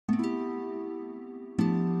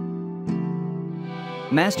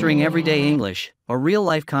Mastering everyday English, or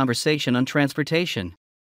real-life conversation on transportation.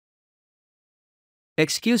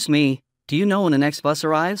 Excuse me, do you know when the next bus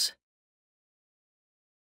arrives?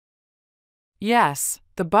 Yes,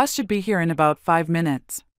 the bus should be here in about 5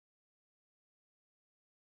 minutes.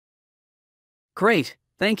 Great,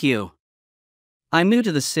 thank you. I'm new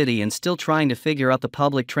to the city and still trying to figure out the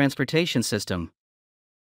public transportation system.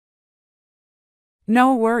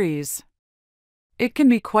 No worries. It can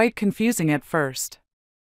be quite confusing at first.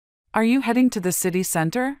 Are you heading to the city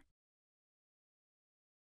center?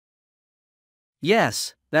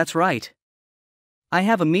 Yes, that's right. I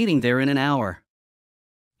have a meeting there in an hour.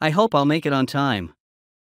 I hope I'll make it on time.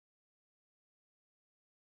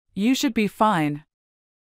 You should be fine.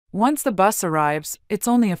 Once the bus arrives, it's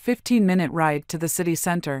only a 15-minute ride to the city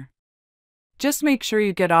center. Just make sure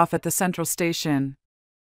you get off at the central station.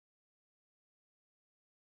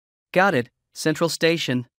 Got it, Central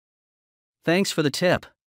Station. Thanks for the tip.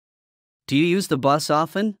 Do you use the bus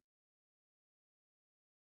often?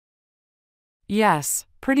 Yes,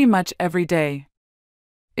 pretty much every day.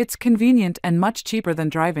 It's convenient and much cheaper than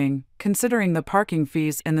driving, considering the parking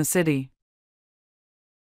fees in the city.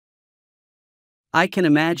 I can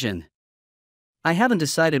imagine. I haven't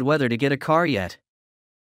decided whether to get a car yet.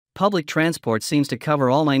 Public transport seems to cover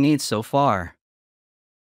all my needs so far.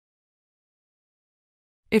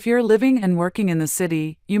 If you're living and working in the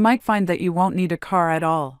city, you might find that you won't need a car at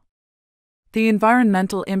all. The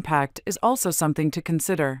environmental impact is also something to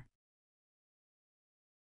consider.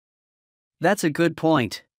 That's a good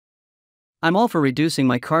point. I'm all for reducing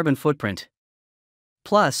my carbon footprint.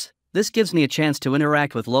 Plus, this gives me a chance to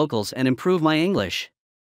interact with locals and improve my English.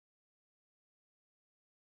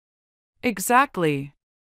 Exactly.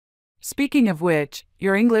 Speaking of which,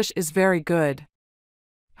 your English is very good.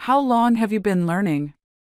 How long have you been learning?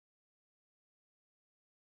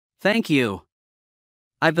 Thank you.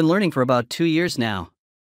 I've been learning for about 2 years now.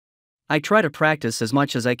 I try to practice as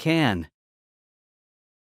much as I can.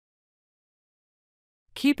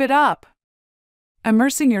 Keep it up.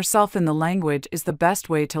 Immersing yourself in the language is the best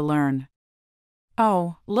way to learn.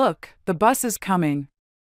 Oh, look, the bus is coming.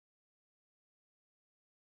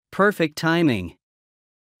 Perfect timing.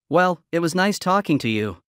 Well, it was nice talking to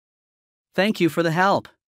you. Thank you for the help.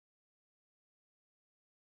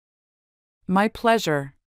 My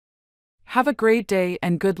pleasure. Have a great day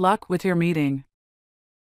and good luck with your meeting.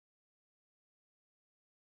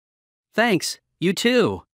 Thanks, you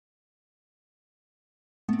too.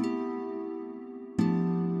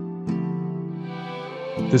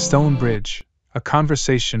 The Stone Bridge, a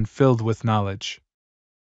conversation filled with knowledge.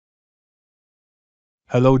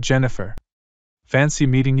 Hello, Jennifer. Fancy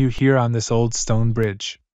meeting you here on this old stone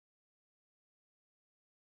bridge.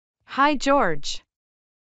 Hi, George.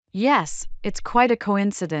 Yes, it's quite a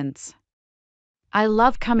coincidence. I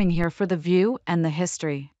love coming here for the view and the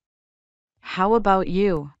history. How about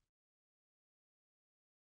you?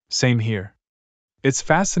 Same here. It's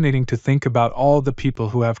fascinating to think about all the people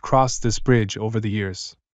who have crossed this bridge over the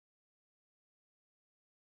years.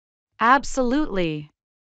 Absolutely.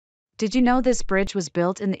 Did you know this bridge was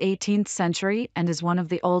built in the 18th century and is one of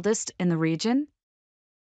the oldest in the region?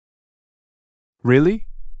 Really?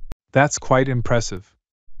 That's quite impressive.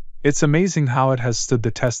 It's amazing how it has stood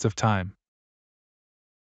the test of time.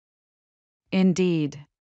 Indeed.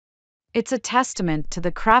 It's a testament to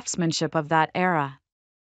the craftsmanship of that era.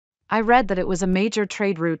 I read that it was a major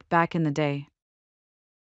trade route back in the day.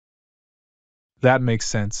 That makes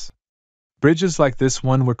sense. Bridges like this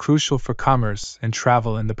one were crucial for commerce and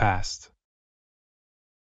travel in the past.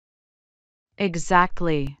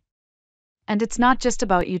 Exactly. And it's not just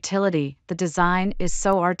about utility, the design is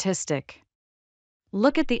so artistic.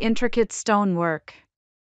 Look at the intricate stonework.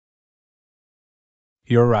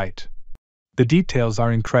 You're right. The details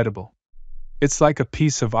are incredible. It's like a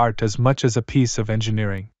piece of art as much as a piece of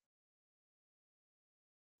engineering.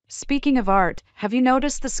 Speaking of art, have you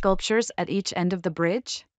noticed the sculptures at each end of the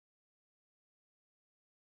bridge?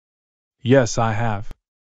 Yes, I have.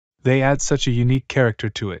 They add such a unique character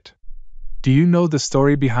to it. Do you know the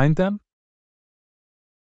story behind them?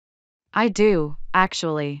 I do,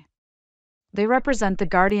 actually. They represent the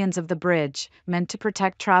guardians of the bridge, meant to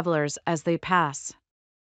protect travelers as they pass.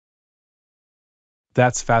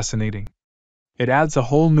 That's fascinating. It adds a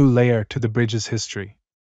whole new layer to the bridge's history.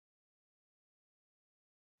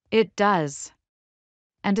 It does.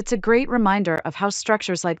 And it's a great reminder of how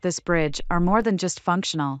structures like this bridge are more than just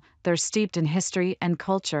functional, they're steeped in history and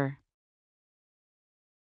culture.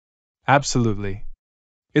 Absolutely.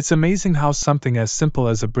 It's amazing how something as simple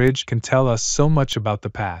as a bridge can tell us so much about the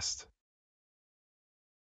past.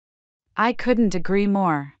 I couldn't agree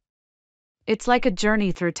more. It's like a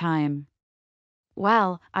journey through time.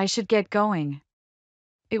 Well, I should get going.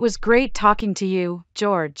 It was great talking to you,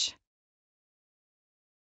 George.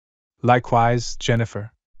 Likewise,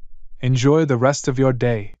 Jennifer. Enjoy the rest of your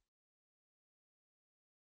day.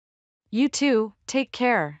 You too, take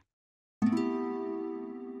care.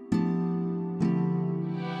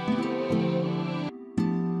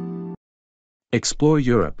 Explore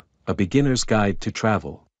Europe, a beginner's guide to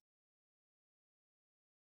travel.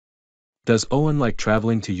 Does Owen like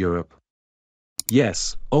traveling to Europe?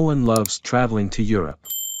 Yes, Owen loves traveling to Europe.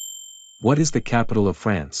 What is the capital of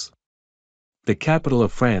France? The capital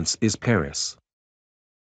of France is Paris.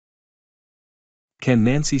 Can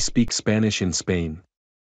Nancy speak Spanish in Spain?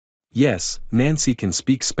 Yes, Nancy can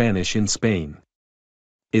speak Spanish in Spain.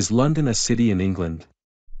 Is London a city in England?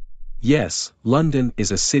 Yes, London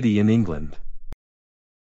is a city in England.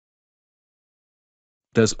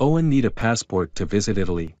 Does Owen need a passport to visit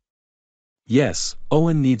Italy? Yes,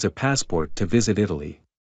 Owen needs a passport to visit Italy.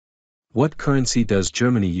 What currency does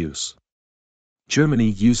Germany use? Germany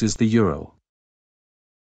uses the euro.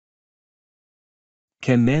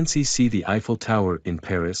 Can Nancy see the Eiffel Tower in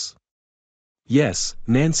Paris? Yes,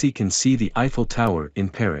 Nancy can see the Eiffel Tower in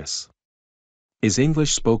Paris. Is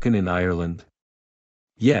English spoken in Ireland?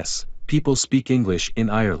 Yes, people speak English in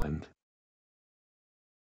Ireland.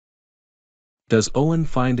 Does Owen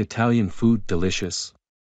find Italian food delicious?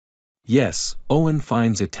 Yes, Owen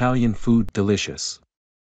finds Italian food delicious.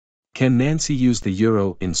 Can Nancy use the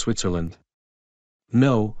euro in Switzerland?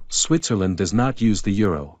 No, Switzerland does not use the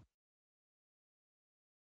euro.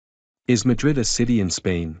 Is Madrid a city in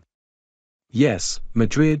Spain? Yes,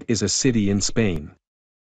 Madrid is a city in Spain.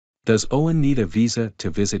 Does Owen need a visa to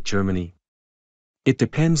visit Germany? It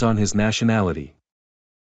depends on his nationality.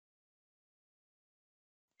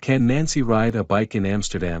 Can Nancy ride a bike in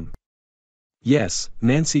Amsterdam? Yes,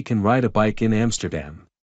 Nancy can ride a bike in Amsterdam.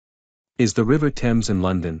 Is the River Thames in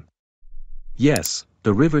London? Yes,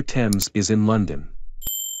 the River Thames is in London.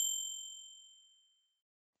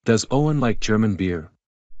 Does Owen like German beer?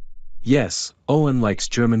 Yes, Owen likes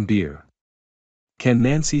German beer. Can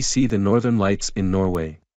Nancy see the Northern Lights in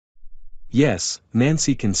Norway? Yes,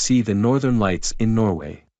 Nancy can see the Northern Lights in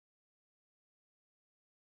Norway.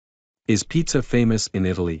 Is pizza famous in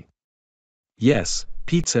Italy? Yes,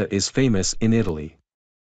 pizza is famous in Italy.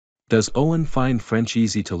 Does Owen find French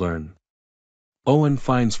easy to learn? Owen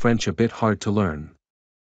finds French a bit hard to learn.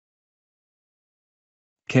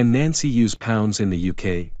 Can Nancy use pounds in the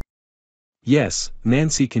UK? Yes,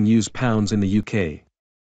 Nancy can use pounds in the UK.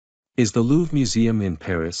 Is the Louvre Museum in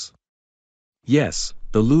Paris? Yes,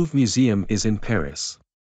 the Louvre Museum is in Paris.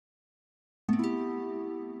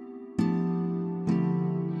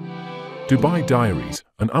 Dubai Diaries,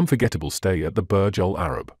 an unforgettable stay at the Burj Al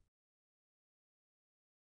Arab.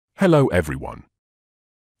 Hello everyone.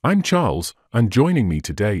 I'm Charles, and joining me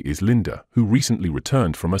today is Linda, who recently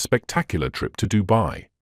returned from a spectacular trip to Dubai.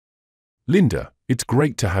 Linda, it's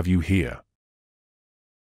great to have you here.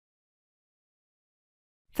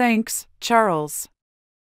 Thanks, Charles.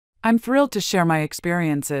 I'm thrilled to share my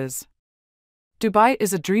experiences. Dubai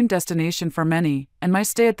is a dream destination for many, and my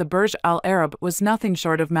stay at the Burj Al Arab was nothing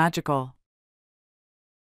short of magical.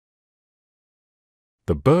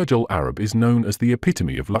 The Burj Al Arab is known as the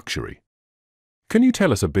epitome of luxury. Can you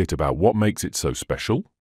tell us a bit about what makes it so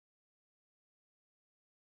special?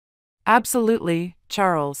 Absolutely,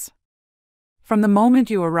 Charles. From the moment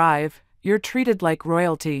you arrive, you're treated like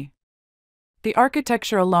royalty. The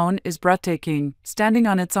architecture alone is breathtaking, standing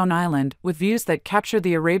on its own island with views that capture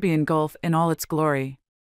the Arabian Gulf in all its glory.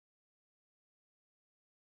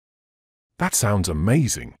 That sounds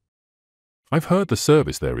amazing. I've heard the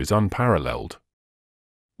service there is unparalleled.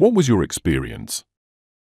 What was your experience?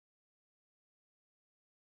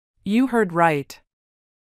 You heard right.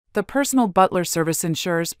 The personal butler service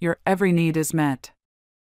ensures your every need is met.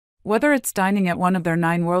 Whether it's dining at one of their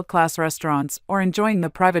 9 world-class restaurants or enjoying the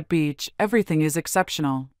private beach, everything is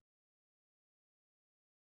exceptional.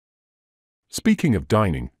 Speaking of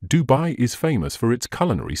dining, Dubai is famous for its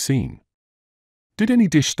culinary scene. Did any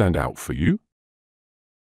dish stand out for you?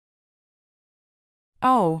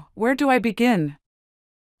 Oh, where do I begin?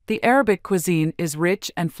 The Arabic cuisine is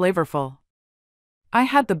rich and flavorful. I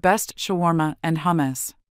had the best shawarma and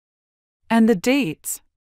hummus. And the dates.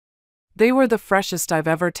 They were the freshest I've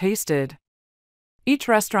ever tasted. Each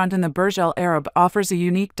restaurant in the Burj Al Arab offers a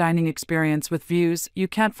unique dining experience with views you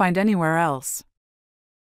can't find anywhere else.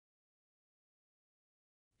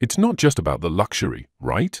 It's not just about the luxury,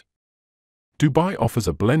 right? Dubai offers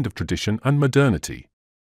a blend of tradition and modernity.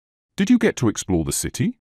 Did you get to explore the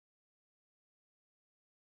city?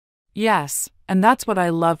 Yes, and that's what I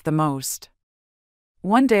love the most.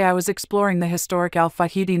 One day I was exploring the historic Al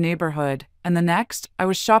Fahidi neighborhood, and the next, I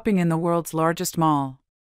was shopping in the world's largest mall.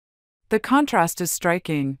 The contrast is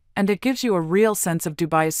striking, and it gives you a real sense of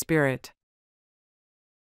Dubai's spirit.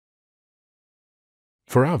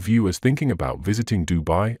 For our viewers thinking about visiting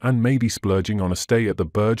Dubai and maybe splurging on a stay at the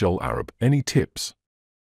Burj Al Arab, any tips?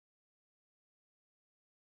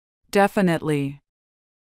 Definitely.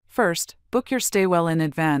 First, book your stay well in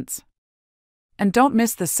advance. And don't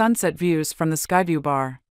miss the sunset views from the Skyview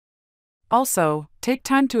Bar. Also, take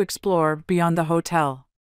time to explore beyond the hotel.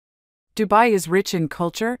 Dubai is rich in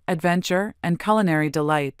culture, adventure, and culinary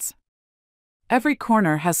delights. Every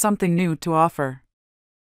corner has something new to offer.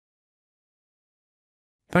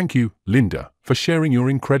 Thank you, Linda, for sharing your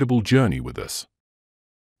incredible journey with us.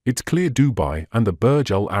 It's clear Dubai and the Burj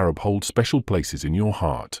Al Arab hold special places in your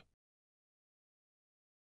heart.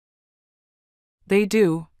 They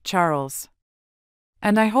do, Charles.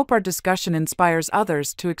 And I hope our discussion inspires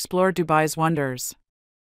others to explore Dubai's wonders.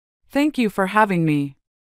 Thank you for having me.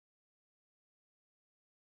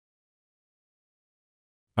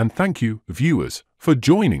 And thank you, viewers, for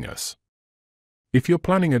joining us. If you're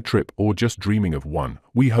planning a trip or just dreaming of one,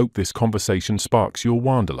 we hope this conversation sparks your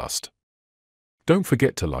wanderlust. Don't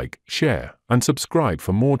forget to like, share, and subscribe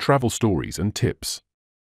for more travel stories and tips.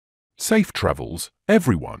 Safe travels,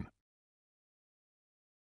 everyone!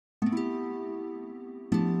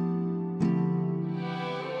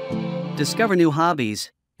 Discover new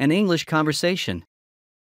hobbies and English conversation.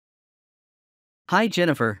 Hi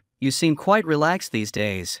Jennifer, you seem quite relaxed these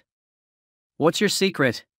days. What's your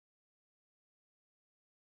secret?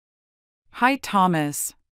 Hi,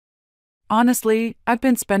 Thomas. Honestly, I've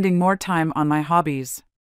been spending more time on my hobbies.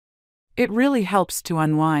 It really helps to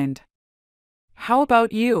unwind. How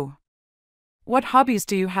about you? What hobbies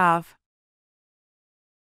do you have?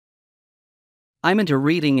 I'm into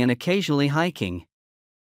reading and occasionally hiking.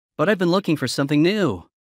 But I've been looking for something new.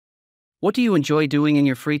 What do you enjoy doing in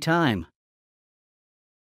your free time?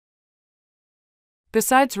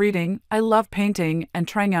 Besides reading, I love painting and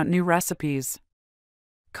trying out new recipes.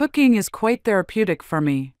 Cooking is quite therapeutic for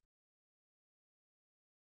me.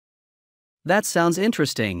 That sounds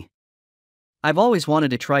interesting. I've always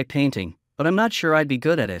wanted to try painting, but I'm not sure I'd be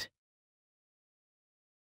good at it.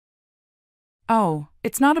 Oh,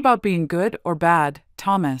 it's not about being good or bad,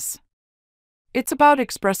 Thomas. It's about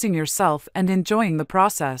expressing yourself and enjoying the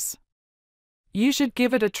process. You should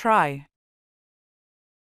give it a try.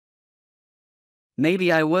 Maybe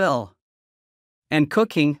I will. And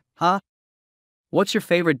cooking, huh? What's your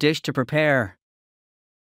favorite dish to prepare?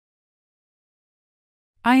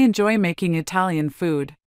 I enjoy making Italian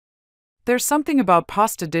food. There's something about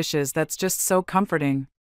pasta dishes that's just so comforting.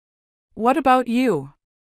 What about you?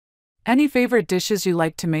 Any favorite dishes you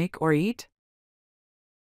like to make or eat?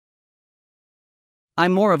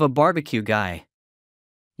 I'm more of a barbecue guy.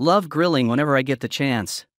 Love grilling whenever I get the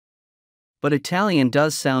chance. But Italian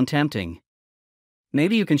does sound tempting.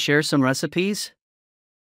 Maybe you can share some recipes?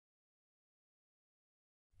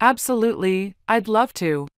 Absolutely, I'd love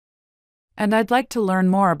to. And I'd like to learn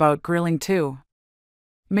more about grilling too.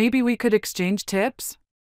 Maybe we could exchange tips?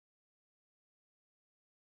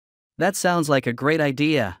 That sounds like a great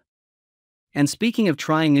idea. And speaking of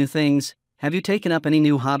trying new things, have you taken up any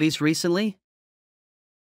new hobbies recently?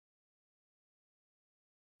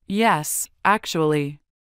 Yes, actually.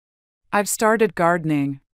 I've started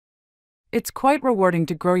gardening. It's quite rewarding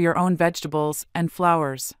to grow your own vegetables and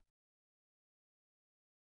flowers.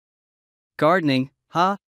 Gardening,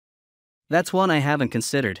 huh? That's one I haven't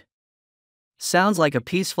considered. Sounds like a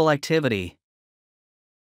peaceful activity.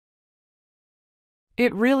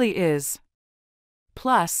 It really is.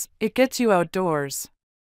 Plus, it gets you outdoors.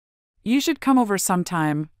 You should come over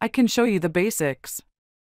sometime, I can show you the basics.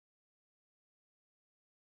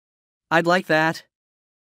 I'd like that.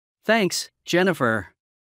 Thanks, Jennifer.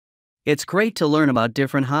 It's great to learn about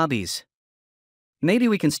different hobbies. Maybe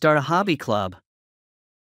we can start a hobby club.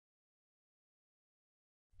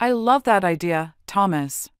 I love that idea,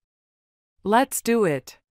 Thomas. Let's do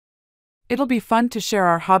it. It'll be fun to share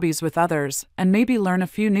our hobbies with others and maybe learn a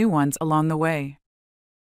few new ones along the way.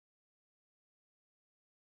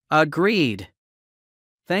 Agreed.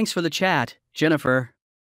 Thanks for the chat, Jennifer.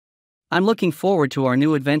 I'm looking forward to our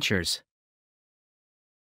new adventures.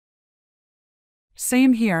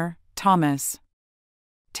 Same here, Thomas.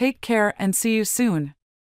 Take care and see you soon.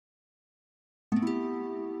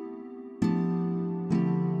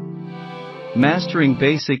 Mastering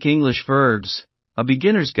basic English verbs. A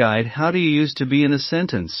beginner's guide. How do you use to be in a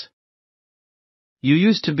sentence? You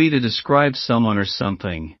used to be to describe someone or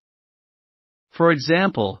something. For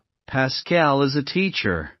example, Pascal is a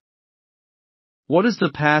teacher. What is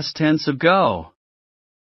the past tense of go?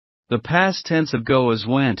 The past tense of go is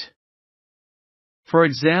went. For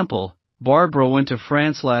example, Barbara went to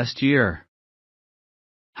France last year.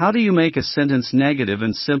 How do you make a sentence negative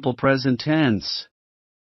in simple present tense?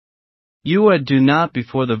 You add do not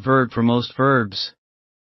before the verb for most verbs.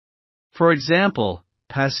 For example,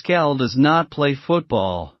 Pascal does not play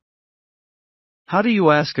football. How do you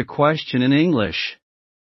ask a question in English?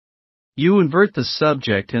 You invert the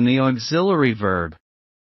subject and the auxiliary verb.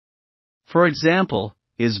 For example,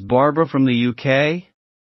 is Barbara from the UK?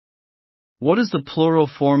 What is the plural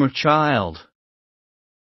form of child?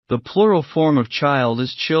 The plural form of child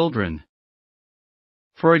is children.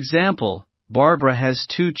 For example, Barbara has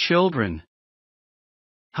 2 children.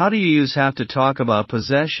 How do you use have to talk about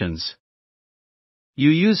possessions? You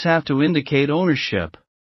use have to indicate ownership.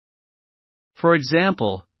 For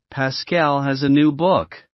example, Pascal has a new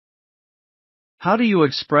book. How do you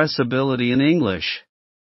express ability in English?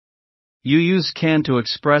 You use can to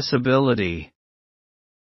express ability.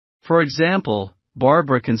 For example,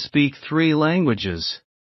 Barbara can speak 3 languages.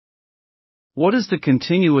 What is the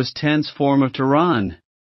continuous tense form of to run?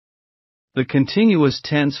 The continuous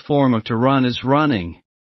tense form of to run is running.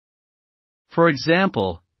 For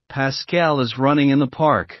example, Pascal is running in the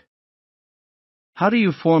park. How do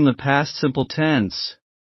you form the past simple tense?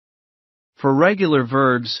 For regular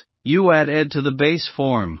verbs, you add ed to the base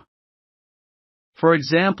form. For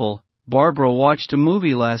example, Barbara watched a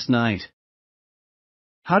movie last night.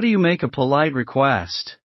 How do you make a polite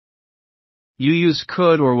request? You use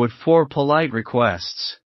could or would for polite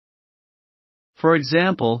requests. For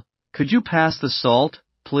example, could you pass the salt,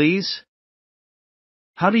 please?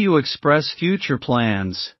 How do you express future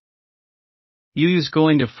plans? You use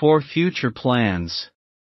going to for future plans.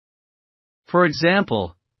 For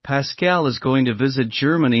example, Pascal is going to visit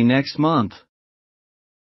Germany next month.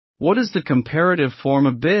 What is the comparative form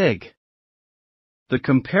of big? The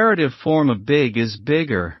comparative form of big is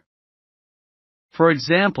bigger. For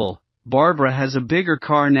example, Barbara has a bigger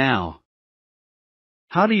car now.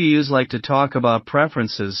 How do you use like to talk about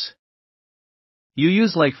preferences? You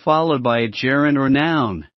use like followed by a gerund or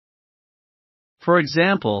noun. For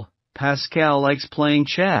example, Pascal likes playing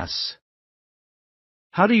chess.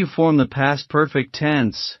 How do you form the past perfect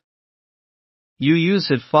tense? You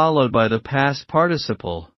use it followed by the past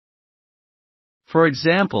participle. For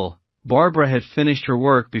example, Barbara had finished her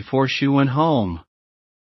work before she went home.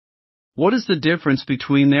 What is the difference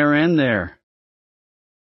between there and there?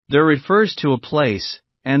 There refers to a place,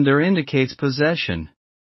 and there indicates possession.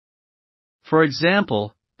 For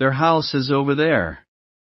example, their house is over there.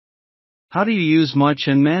 How do you use much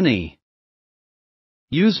and many?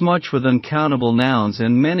 Use much with uncountable nouns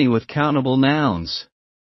and many with countable nouns.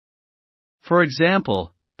 For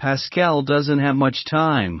example, Pascal doesn't have much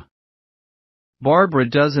time. Barbara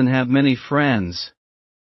doesn't have many friends.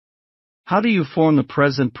 How do you form the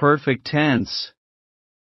present perfect tense?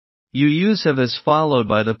 You use have as followed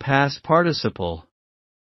by the past participle.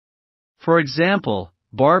 For example,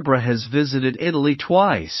 Barbara has visited Italy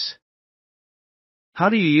twice. How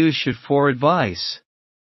do you use should for advice?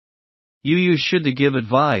 You use should to give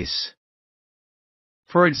advice.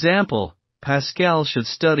 For example, Pascal should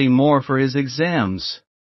study more for his exams.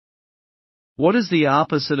 What is the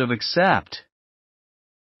opposite of accept?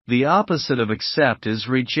 The opposite of accept is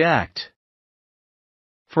reject.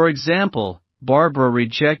 For example, Barbara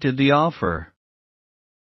rejected the offer.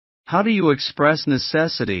 How do you express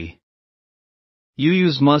necessity? You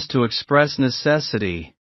use must to express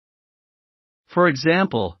necessity. For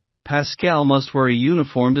example, Pascal must wear a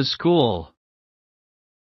uniform to school.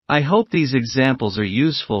 I hope these examples are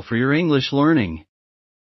useful for your English learning.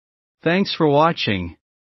 Thanks for watching.